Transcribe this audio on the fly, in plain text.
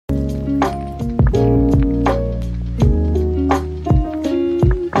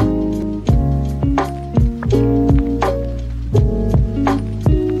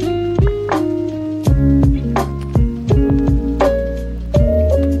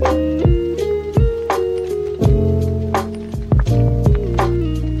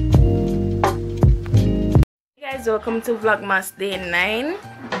welcome to Vlogmas day 9.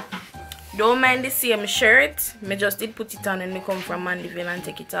 Don't mind the same shirt, me just did put it on when me come from Mandeville and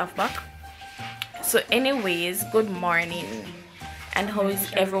take it off back. So anyways, good morning, and how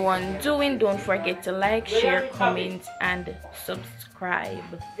is everyone doing? Don't forget to like, share, comment and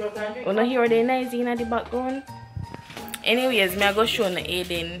subscribe. You know hear the noise in the background? Anyways, me I go show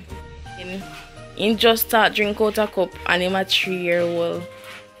Aiden. He just start drink out a cup and him a 3-year-old.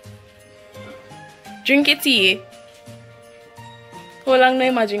 Drink it tea. How long now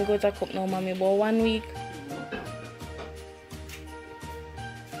him a drink out a cup now, mommy? About 1 week.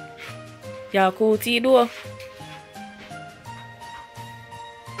 Yeah, cool tea though.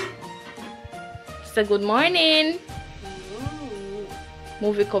 Say good morning.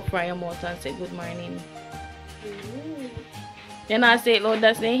 Move your cup from your mouth and say good morning. You know say it loud,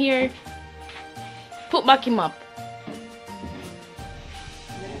 that's in here. Put back him up.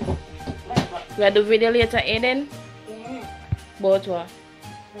 We have the video later, Aiden? Yeah. About what?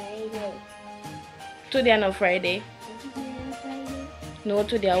 Friday. Today and Friday. Friday. No,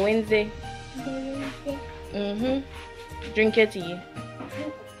 today Wednesday. Wednesday. Drink your tea.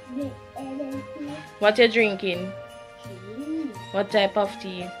 Tea. What you drinking? Tea. What type of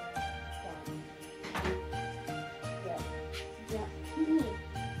tea?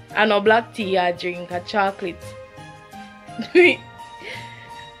 I know black tea I drink, a chocolate.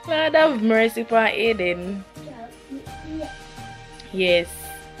 Lord have mercy for Aiden. Yes.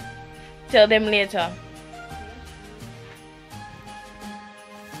 Tell them later.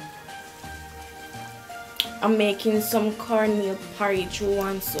 I'm making some cornmeal porridge. Who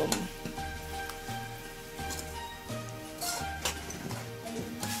wants some?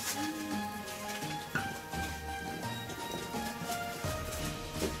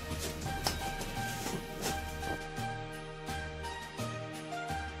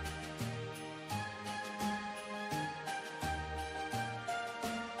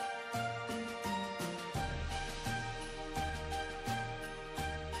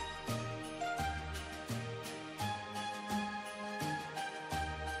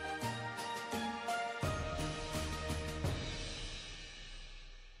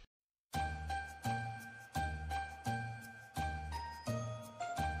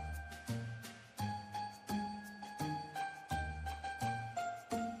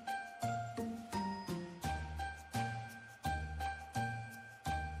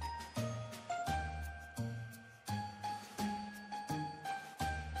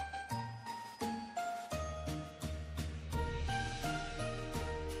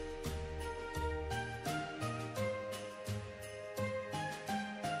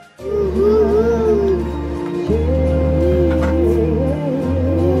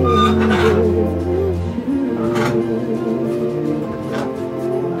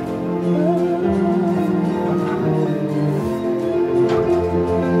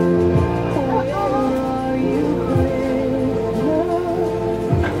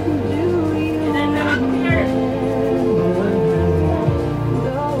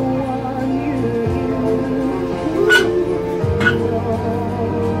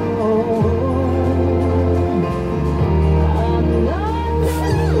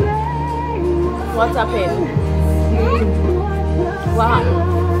 What happened? What happened?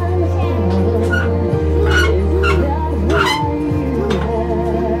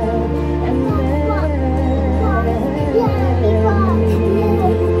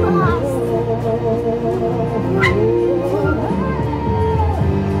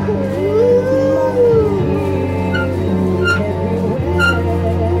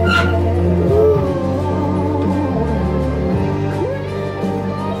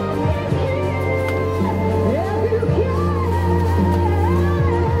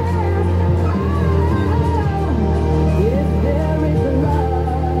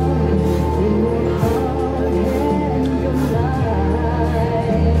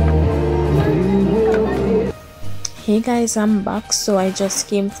 Hey guys, I'm back. So I just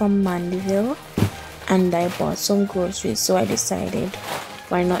came from Mandeville and I bought some groceries, so I decided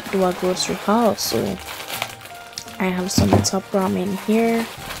why not do a grocery haul. So I have some top ramen here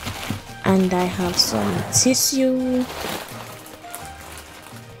and I have some tissue.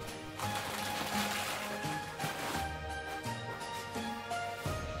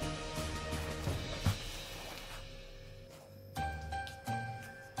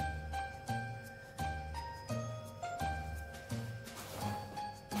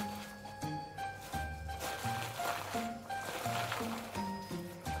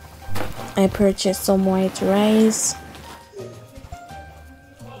 I purchased some white rice.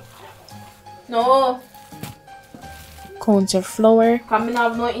 No. Counter flour. Come in,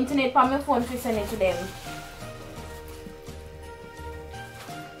 have no internet on my phone to send it to them.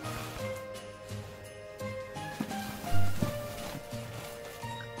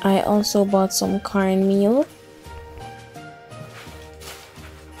 I also bought some cornmeal.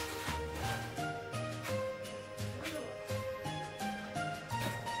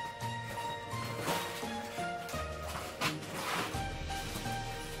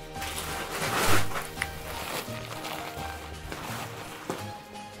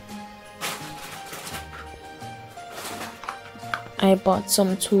 I bought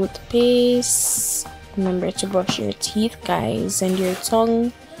some toothpaste. Remember to brush your teeth, guys, and your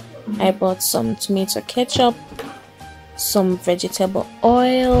tongue. I bought some tomato ketchup, some vegetable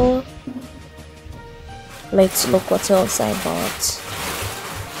oil. Let's look what else I bought.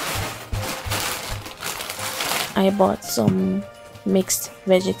 I bought some mixed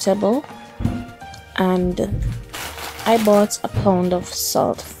vegetable, and I bought a pound of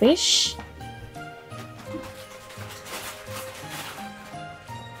salt fish.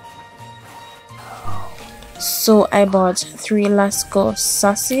 So I bought 3 Lasco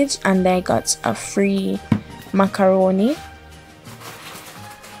sausage, and I got a free macaroni.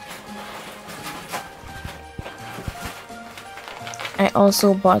 I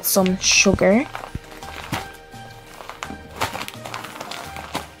also bought some sugar.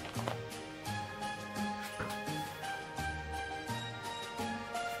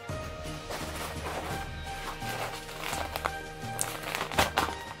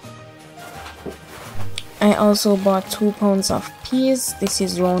 I also bought 2 pounds of peas. This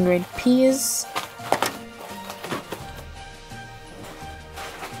is round red peas.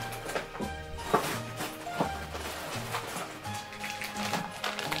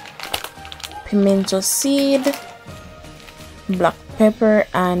 Pimento seed, black pepper,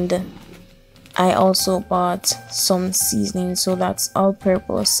 and I also bought some seasoning, so that's all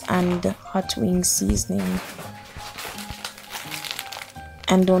purpose and hot wing seasoning.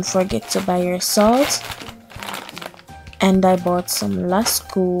 And don't forget to buy your salt. And I bought some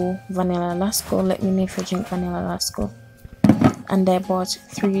Lasco, vanilla Lasco. Let me know if you drink vanilla Lasco. And I bought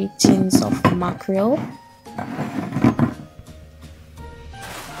 3 tins of mackerel.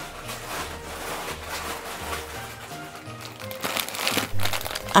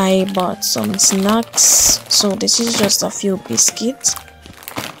 I bought some snacks. So this is just a few biscuits.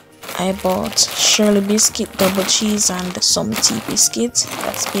 I bought Shirley biscuit, double cheese, and some tea biscuits.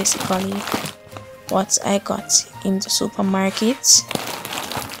 That's basically what I got in the supermarket.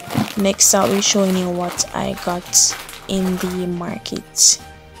 Next I'll be showing you what I got in the market.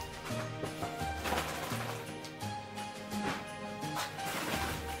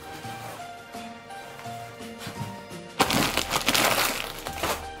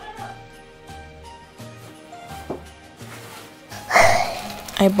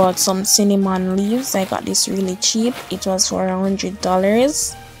 I bought some cinnamon leaves. I got this really cheap. It was for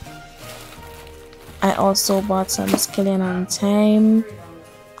 $100. I also bought some scallion and thyme,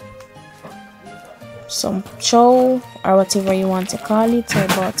 some chow, or whatever you want to call it. I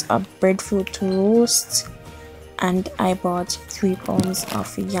bought a breadfruit to roast, and I bought 3 pounds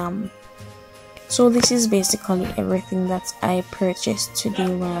of yam. So this is basically everything that I purchased today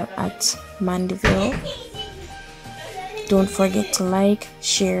while at Mandeville. Don't forget to like,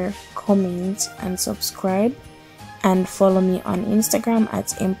 share, comment, and subscribe. And follow me on Instagram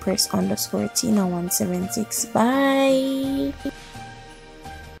at Empress_Tina176. Bye!